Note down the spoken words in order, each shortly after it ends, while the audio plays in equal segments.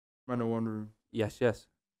Man in one room. Yes.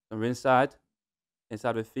 And we're inside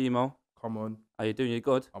with Feeemo. Come on. How you doing? You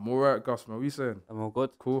good? I'm alright, Gus, man. What you saying? I'm all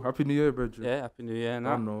good. Cool. Happy New Year, Bridget. Yeah, happy New Year.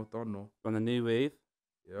 Don't know. We're on the new wave.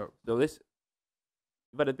 Yeah. So you've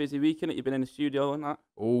had a busy weekend. You've been in the studio and that.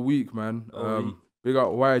 All week, man. Big up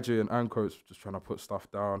YJ and Ancoats, just trying to put stuff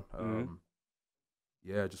down.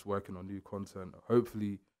 Yeah, just working on new content.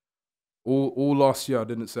 Hopefully, all last year I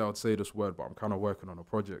didn't say I'd say this word, but I'm kind of working on a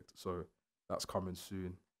project, so that's coming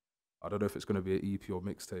soon. I don't know if it's going to be an EP or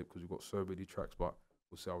mixtape because we've got so many tracks, but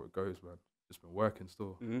we'll see how it goes, man. Just been working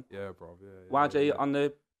still. Yeah, bro. Yeah. YJ on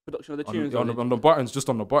the production of the tunes? On the buttons, just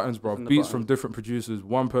on the buttons, bro. Beats Beats from different producers.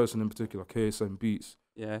 One person in particular, KSM Beats.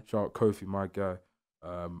 Yeah. Shout out Kofi, my guy.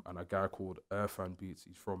 And a guy called Irfan Beats.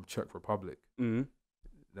 He's from Czech Republic. Them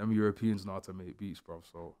Europeans know how to make beats, bro.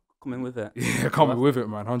 So come in with it. Yeah, coming with it,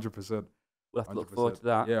 man. 100%. We'll have to look forward to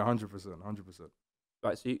that. Yeah, 100%.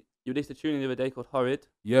 Right, so you released a tune the other day called Horrid.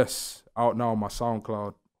 Yes, out now on my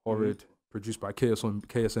SoundCloud. Horrid, produced by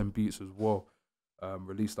KSM Beats as well.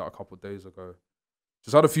 Released that a couple of days ago.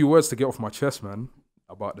 Just had a few words to get off my chest, man.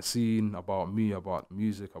 About the scene, about me, about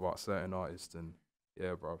music, about certain artists, and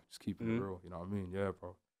yeah, bro. Just keeping it real. You know what I mean? Yeah,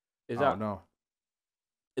 bro.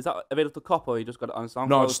 Is that available to cop or you just got it on SoundCloud?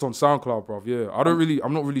 No, just on SoundCloud, bro. Yeah,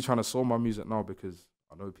 I'm not really trying to sell my music now because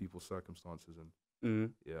I know people's circumstances and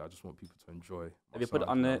yeah, I just want people to enjoy. Have you put it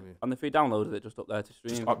on the free download? Is it just up there to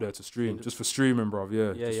stream? Just up there to stream, just for streaming, bro.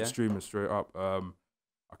 Yeah, just for yeah. streaming straight up.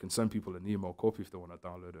 I can send people an email copy if they want to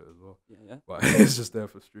download it as well. Yeah. But it's just there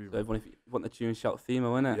for streaming. So everyone, if you want the tune, shout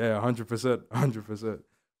Feeemo, innit? Yeah, 100%.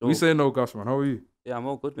 We say no, Gus, man. How are you? Yeah, I'm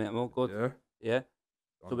all good, mate. I'm all good. Yeah.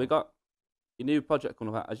 So we got your new project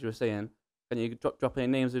coming up, as you were saying. Can you drop any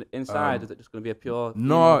names inside? Is it just going to be a pure?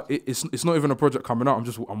 No, it's not even a project coming out.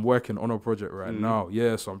 I'm working on a project right now.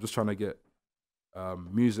 Yeah, so I'm just trying to get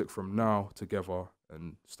music from now together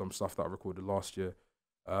and some stuff that I recorded last year.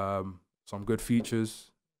 Some good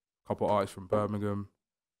features. A couple of artists from Birmingham,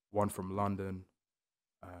 one from London,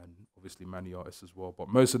 and obviously many artists as well. But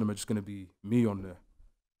most of them are just going to be me on there.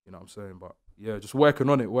 You know what I'm saying? But yeah, just working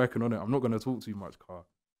on it. I'm not going to talk too much, car.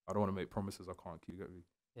 I don't want to make promises I can't keep. Get me?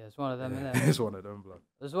 Yeah, it's one of them, innit? It's one of them, blood.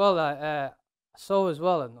 As well, I saw as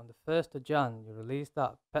well, and on the 1st of Jan, you released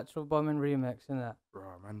that Petrol Bombing remix, innit? Bro,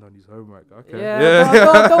 man done his homework. Okay. Yeah.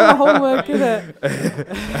 I've done my homework, innit?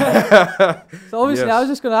 So obviously, I was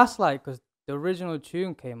just going to ask, like, because the original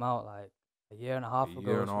tune came out, like, a year and a half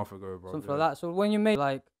ago, bro. Something like that. So when you made,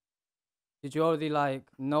 like, did you already, like,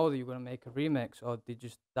 know that you were going to make a remix, or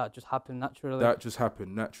that just happen naturally? That just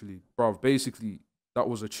happened naturally. Bro, basically, that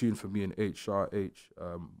was a tune for me and H.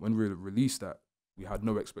 When we released that, we had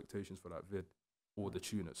no expectations for that vid or the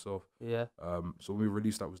tune itself. Yeah. So when we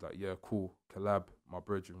released that, it was like, yeah, cool, collab, my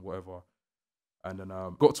brethren, whatever. And then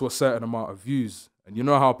got to a certain amount of views. And you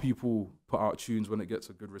know how people put out tunes when it gets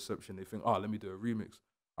a good reception, they think, let me do a remix.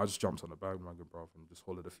 I just jumped on the bandwagon, bro, and just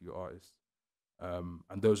hollered a few artists.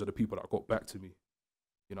 And those are the people that got back to me.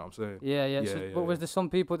 You know what I'm saying? Yeah. But was there some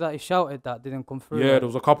people that he shouted that didn't come through? Yeah, there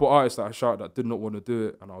was a couple of artists that I shouted that did not want to do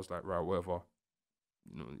it. And I was like, right, whatever.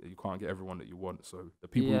 You know, you can't get everyone that you want. So the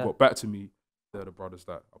people who got back to me, they're the brothers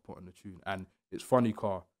that I put on the tune. And it's funny,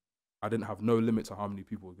 car, I didn't have no limit to how many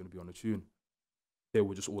people were going to be on the tune. They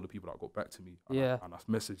were just all the people that got back to me. And I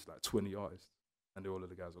messaged like 20 artists. And they're all of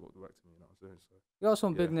the guys that got back to me. You know what I'm saying? So, you got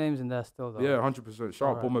some big names in there still, though. Yeah, 100%.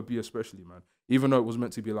 Shout out Bomber B especially, man. Even though it was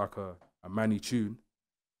meant to be like a Manny tune,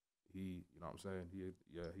 you know what I'm saying?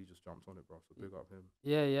 He just jumped on it, bro. So big up him.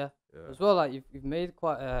 Yeah. As well, like you've made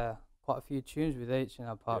quite a few tunes with H, and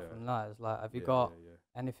apart from that, it's like, have you got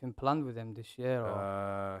anything planned with him this year?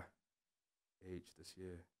 Or? H this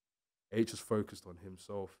year. H is focused on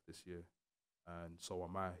himself this year, and so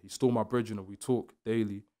am I. He's still my bridge, and we talk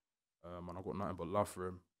daily, and I've got nothing but love for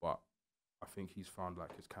him. But I think he's found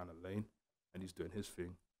like his kind of lane, and he's doing his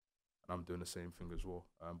thing. And I'm doing the same thing as well.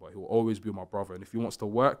 But he'll always be my brother. And if he wants to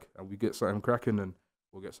work and we get something cracking, then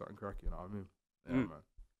we'll get something cracking. You know what I mean? Yeah, man.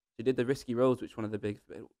 You did the Risky Roads, which one of the big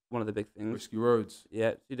things. Risky Roads.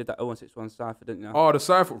 Yeah, you did that 0161 Cypher, didn't you? Oh, the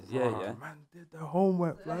Cypher. Yeah. Man did the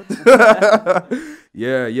homework, man.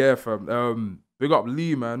 yeah, fam. Big up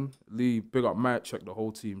Lee, man. Lee, big up Matt. Check the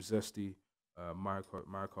whole team. Zesty,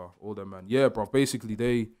 Micah, all them, man. Yeah, bro.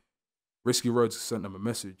 Basically, Risky Roads sent them a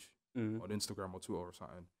message on Instagram or Twitter or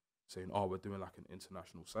something, saying, we're doing like an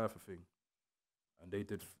international cypher thing. And they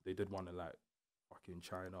did one in like fucking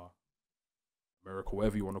China, America,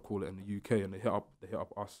 whatever you want to call it, in the UK, and they hit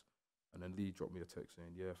up us. And then Lee dropped me a text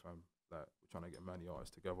saying, yeah, fam, like, we're trying to get many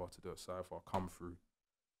artists together to do a cypher, come through.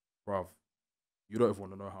 Bruv, you don't even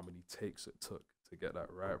want to know how many takes it took to get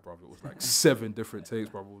that right, bruv. It was like 7 different takes,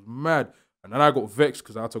 bruv. It was mad. And then I got vexed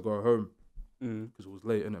because I had to go home because it was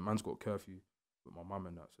late, innit? Man's got curfew with my mum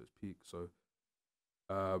and that, so it's peak. So,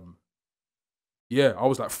 yeah, I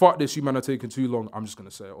was like, fuck this, you man are taking too long. I'm just going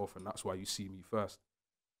to set it off, and that's why you see me first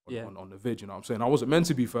on the vid, you know what I'm saying? I wasn't meant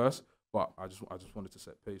to be first, but I just wanted to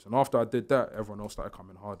set pace. And after I did that, everyone else started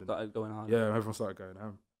coming hard. Started going hard. Yeah, everyone started going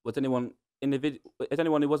ham. Was anyone in the video? Is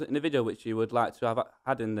anyone who wasn't in the video which you would like to have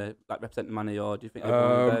had in the like representing Manny, or do you think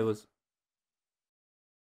everyone there was?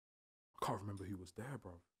 I can't remember who was there,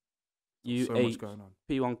 bro. You so much going on.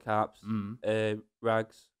 P1 Caps,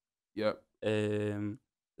 Rags. Yep. There's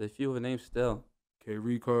a few other names still. K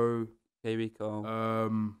Rico. Who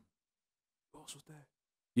else was there?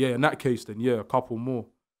 Yeah, in that case, then yeah, a couple more.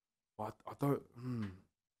 But I don't.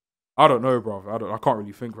 I don't know, bro. I can't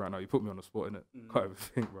really think right now. You put me on the spot, innit? Can't even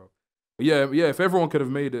think, bro. But yeah. If everyone could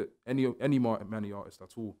have made it, any Manny artist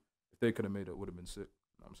at all, if they could have made it, it would have been sick.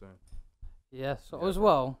 You know what I'm saying? Yeah. So as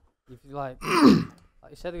well, if you like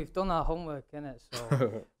you said, we've done our homework, innit?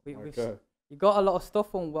 So you got a lot of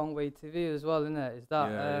stuff on One Way TV as well, innit? Is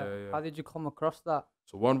that how did you come across that?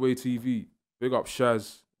 So One Way TV, big up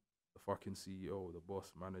Shaz, the fucking CEO, the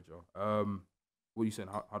boss manager. What are you saying?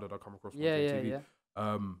 How did I come across One Way TV?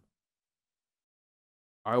 Yeah.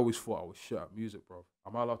 I always thought I was shit at music, bro.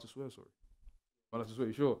 Am I allowed to swear? Sorry. Am I allowed to swear?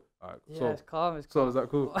 You sure? Alright. Yeah, so, it's calm. So is that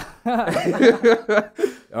cool?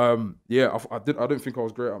 Yeah, I didn't think I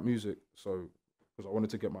was great at music, so because I wanted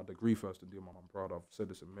to get my degree first and do my mum proud. I've said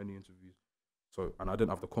this in many interviews. So, and I didn't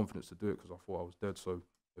have the confidence to do it because I thought I was dead. So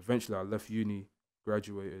eventually I left uni,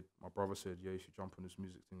 graduated. My brother said, yeah, you should jump on this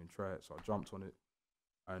music thing and try it. So I jumped on it.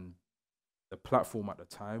 And the platform at the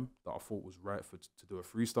time that I thought was right to do a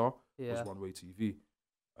freestyle was One Way TV.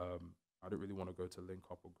 I didn't really want to go to Link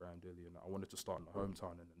Up or Grand Illy, and I wanted to start in the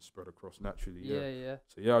hometown and then spread across naturally.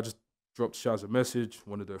 So yeah, I just dropped Shaz a message,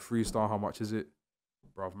 wanted to do a freestyle. How much is it?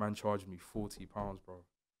 Bruv, man charged me £40, bro.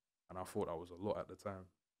 And I thought that was a lot at the time.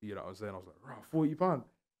 You know what I'm saying? I was like, bro, £40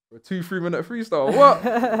 for a 2-3 minute freestyle. What?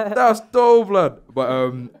 That's dope, blood.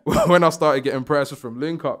 But when I started getting prices from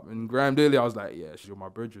Link Up and Grand Illy, I was like, yeah, you're my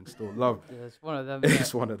brethren, still love. Yeah, it's one of them.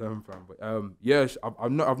 It's one of them, fam. But yeah,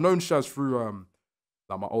 I've known Shaz through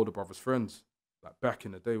like my older brother's friends, like back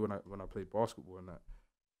in the day when I played basketball and that.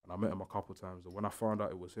 And I met him a couple times. And when I found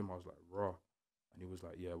out it was him, I was like, raw. And he was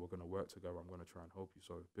like, yeah, we're gonna work together. I'm gonna try and help you.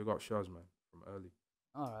 So big up Shaz, man, from early.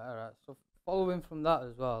 All right. So following from that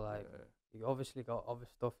as well, like you obviously got other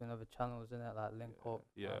stuff in other channels, in it, like Link Up.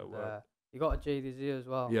 And, you got a JDZ as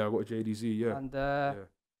well. Yeah, I got a JDZ. Yeah. And do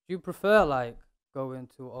you prefer like going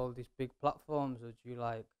to all these big platforms, or do you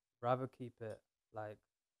like rather keep it like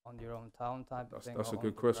on your own town type of thing? That's a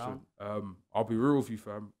good question. I'll be real with you,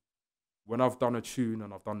 fam. When I've done a tune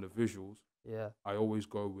and I've done the visuals, I always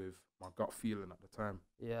go with my gut feeling at the time.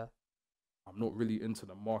 Yeah. I'm not really into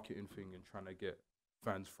the marketing thing and trying to get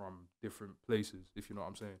fans from different places, if you know what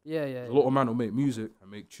I'm saying. A lot of men will make music and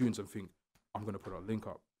make tunes and think, I'm going to put a Link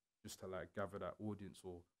Up just to like gather that audience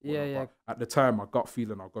or whatnot. But at the time, my gut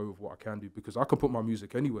feeling, I'll go with what I can do because I can put my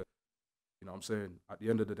music anywhere. You know what I'm saying? At the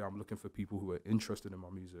end of the day, I'm looking for people who are interested in my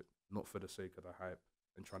music, not for the sake of the hype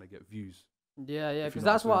and trying to get views. Yeah, because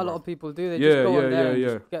that's what a lot of people do. They just go on there and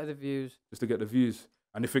just get the views. Just to get the views.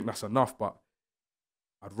 And they think that's enough, but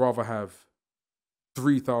I'd rather have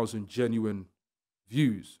 3,000 genuine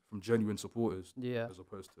views from genuine supporters as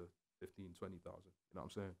opposed to 15, 20,000. You know what I'm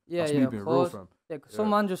saying? That's me being real, fam. Yeah, because some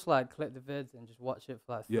man just like click the vid and just watch it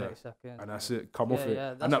for like 30 seconds. And that's it. Come off it.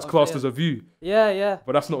 And that's classed as a view. Yeah.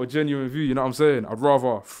 But that's not a genuine view. You know what I'm saying? I'd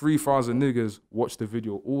rather 3,000 niggas watch the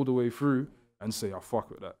video all the way through and say, I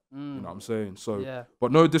fuck with that. You know what I'm saying? So,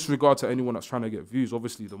 but no disregard to anyone that's trying to get views.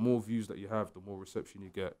 Obviously, the more views that you have, the more reception you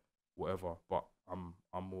get, whatever. But I'm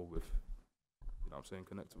more with, you know what I'm saying,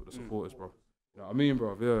 connected with the supporters, bro. You know what I mean,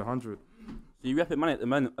 bro? Yeah, 100. So you rep Manny at the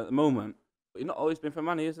moment, but you've not always been from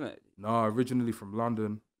Manny, isn't it? No, originally from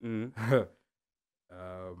London. Moved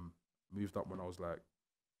up when I was like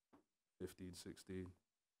 15, 16.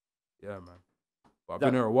 Yeah, man. But I've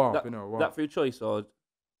been here a while. That through choice or?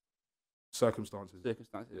 Circumstances.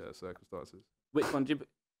 Yeah, circumstances. Which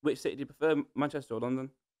city do you prefer, Manchester or London?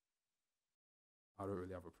 I don't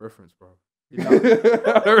really have a preference, bro.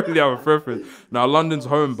 I don't really have a preference. Now London's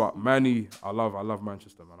home, but Manny, I love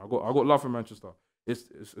Manchester, man. I got love for Manchester.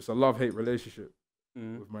 It's a love-hate relationship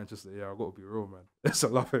with Manchester. Yeah, I got to be real, man. It's a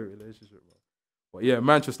love-hate relationship, man. But yeah,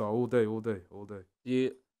 Manchester all day. Do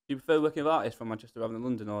you prefer working with artists from Manchester rather than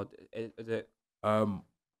London, or is it?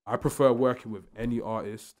 I prefer working with any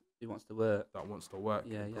artist who wants to work.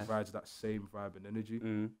 And provides that same vibe and energy.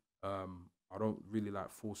 I don't really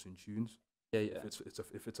like forcing tunes.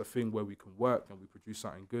 If it's a thing where we can work and we produce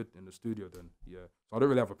something good in the studio, then yeah. So I don't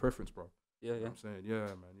really have a preference, bro. Yeah, You know yeah. what I'm saying? Yeah,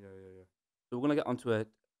 man. Yeah. So we're gonna get onto a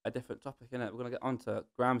different topic, innit? We're gonna get onto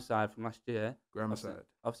Graham's side from last year. Grammar Obviously, side.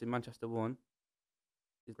 obviously Manchester won.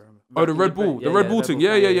 Oh, the Red Bull. The Red Bull thing.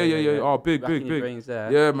 Yeah. yeah. Oh, big. Racking your brains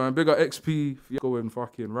there. Yeah, man. Big up XP. Going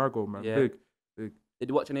fucking Rago, man. Yeah. Big. Did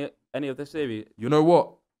you watch any of the series? You know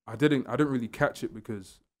what? I didn't really catch it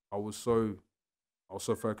because I was so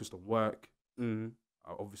focused on work.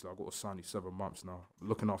 Obviously, I got a son. He's 7 months now. I'm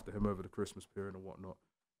looking after him over the Christmas period and whatnot.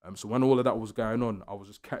 So when all of that was going on, I was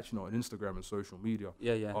just catching it on Instagram and social media.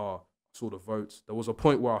 Yeah. I saw the votes. There was a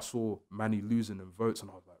point where I saw Manny losing in votes, and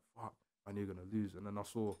I was like, "Fuck, Manny gonna lose." And then I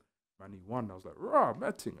saw Manny won. I was like, "Rah,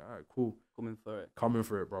 mad thing. All right, cool." Coming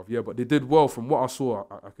for it, bruv. Yeah, but they did well. From what I saw,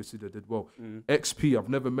 I could see they did well. Mm. XP, I've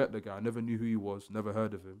never met the guy. I never knew who he was. Never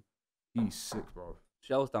heard of him. He's sick, bro.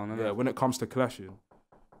 Shells down, Yeah, when it comes to clashing,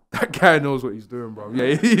 that guy knows what he's doing, bro.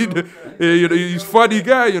 Yeah, you know, he's funny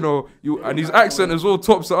guy, you know. And his accent as well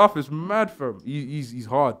tops it up. It's mad for him. He's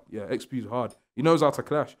hard. Yeah, XP's hard. He knows how to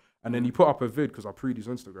clash. And then he put up a vid, because I pre'd his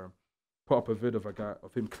Instagram, put up a vid of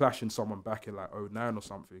him clashing someone back in like 09 or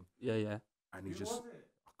something. Yeah. And he just...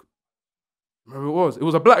 Remember it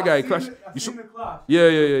was a black guy. Clash.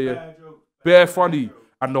 Yeah. Bare funny.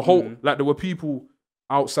 And the whole, like, there were people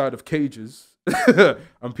outside of cages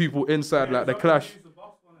and people inside, like, the clash.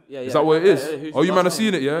 Yeah. Is that what it is? Oh, you man have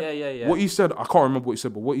seen it, yeah? Yeah. What he said, I can't remember what he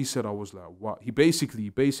said, but what he said, I was like, what? He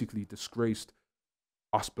basically disgraced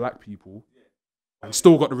us black people and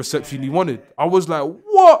still got the reception he wanted. I was like,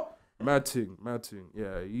 what? Mad thing.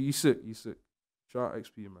 Yeah, he's sick. Shout out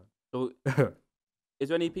XP, man. So, is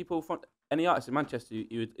there any people from any artists in Manchester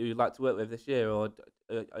you would like to work with this year, or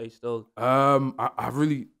are you still? I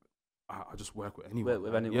just work with anyone. Work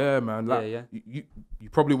with anyone. Yeah, man. Like, yeah. You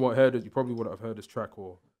probably won't heard it. You probably wouldn't have heard this track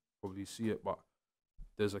or probably see it. But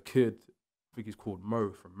there's a kid, I think he's called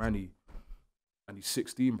Mo from Manny, and he's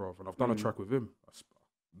 16, bro. And I've done a track with him. I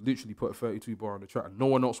literally put a 32 bar on the track, and no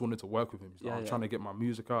one else wanted to work with him. He's like, I'm trying to get my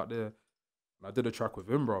music out there, and I did a track with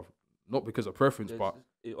him, bro. Not because of preference, but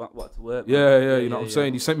what to work. Yeah. You know what I'm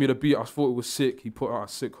saying? He sent me the beat. I thought it was sick. He put out a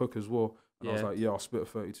sick hook as well, and I was like, I'll spit a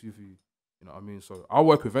 32 for you. You know what I mean? So I'll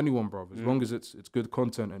work with anyone, bro. As long as it's good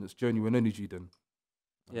content and it's genuine energy, then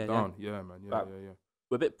I'm down. Yeah, man. Yeah.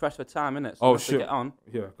 We're a bit pressed for time, innit? So shit. Get on.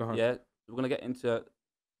 Yeah, go ahead. Yeah, we're gonna get into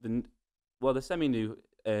the semi-new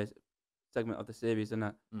segment of the series,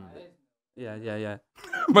 innit? Yeah.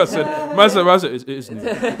 Man said, it is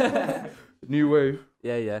new. New wave.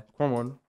 Yeah. Come on.